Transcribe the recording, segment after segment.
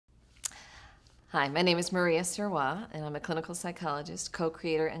Hi, my name is Maria Sirois, and I'm a clinical psychologist,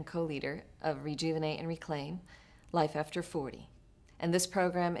 co-creator and co-leader of Rejuvenate and Reclaim, Life After 40. And this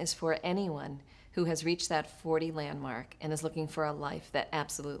program is for anyone who has reached that 40 landmark and is looking for a life that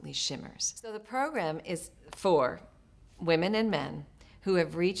absolutely shimmers. So the program is for women and men who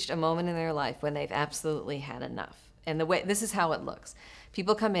have reached a moment in their life when they've absolutely had enough. And this is how it looks.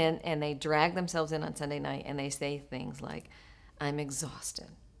 People come in and they drag themselves in on Sunday night and they say things like, I'm exhausted,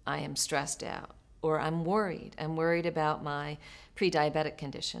 I am stressed out, or I'm worried. I'm worried about my pre-diabetic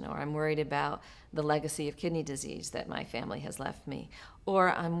condition, or I'm worried about the legacy of kidney disease that my family has left me,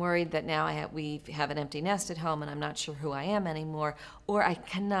 or I'm worried that now we have an empty nest at home and I'm not sure who I am anymore, or I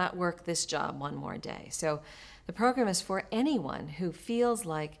cannot work this job one more day. So the program is for anyone who feels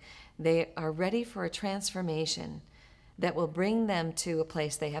like they are ready for a transformation that will bring them to a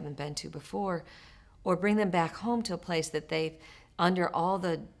place they haven't been to before, or bring them back home to a place that they've, under all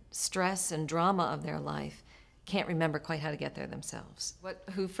the stress and drama of their life, can't remember quite how to get there themselves.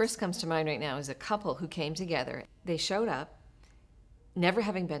 Who first comes to mind right now is a couple who came together. They showed up, never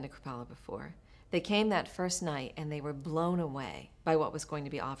having been to Kripalu before. They came that first night and they were blown away by what was going to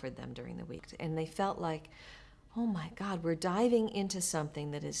be offered them during the week. And they felt like, oh my God, we're diving into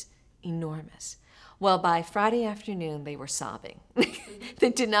something that is enormous. Well, by Friday afternoon, they were sobbing.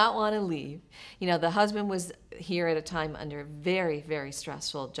 They did not want to leave. You know, the husband was here at a time under very, very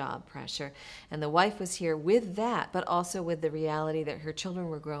stressful job pressure, and the wife was here with that, but also with the reality that her children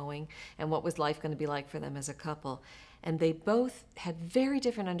were growing and what was life going to be like for them as a couple. And they both had very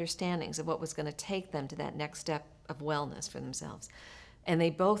different understandings of what was going to take them to that next step of wellness for themselves. And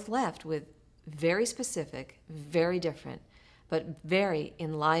they both left with very specific, very different, but very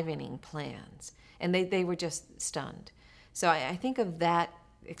enlivening plans. And they were just stunned. So I think of that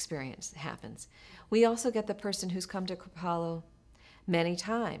experience happens. We also get the person who's come to Kripalu many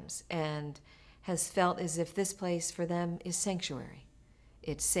times and has felt as if this place for them is sanctuary.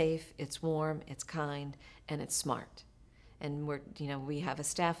 It's safe, it's warm, it's kind, and it's smart. And we have a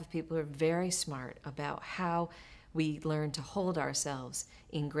staff of people who are very smart about how we learn to hold ourselves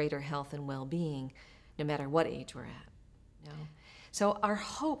in greater health and well-being, no matter what age we're at. You know? So our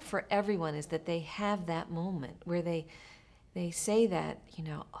hope for everyone is that they have that moment where they say that,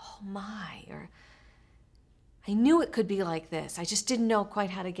 oh my, or I knew it could be like this. I just didn't know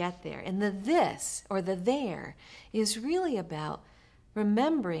quite how to get there. And the this or the there is really about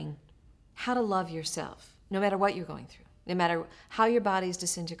remembering how to love yourself, no matter what you're going through, no matter how your body's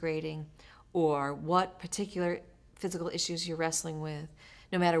disintegrating or what particular physical issues you're wrestling with,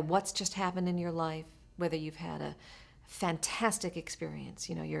 no matter what's just happened in your life, whether you've had a fantastic experience,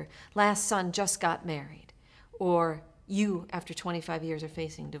 your last son just got married, or you, after 25 years, are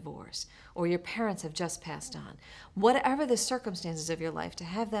facing divorce, or your parents have just passed on. Whatever the circumstances of your life, to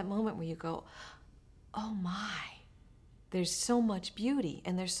have that moment where you go, oh my, there's so much beauty,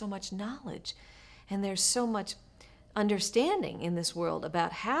 and there's so much knowledge, and there's so much understanding in this world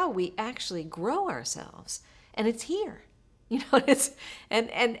about how we actually grow ourselves, and it's here.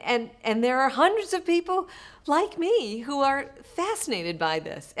 And there are hundreds of people like me who are fascinated by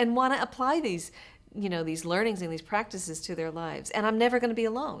this and want to apply these learnings and these practices to their lives. And I'm never going to be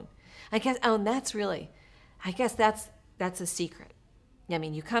alone. I guess that's a secret. I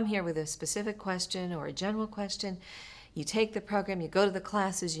mean, you come here with a specific question or a general question, you take the program, you go to the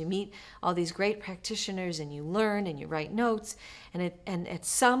classes, you meet all these great practitioners, and you learn and you write notes. And at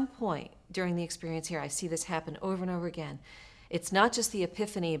some point during the experience here, I see this happen over and over again. It's not just the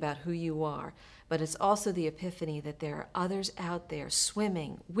epiphany about who you are, but it's also the epiphany that there are others out there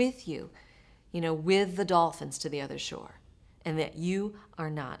swimming with you, with the dolphins to the other shore, and that you are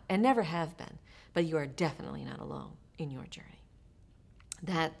not, and never have been, but you are definitely not alone in your journey.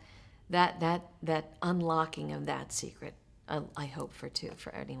 That unlocking of that secret, I hope for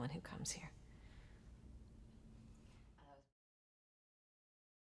anyone who comes here.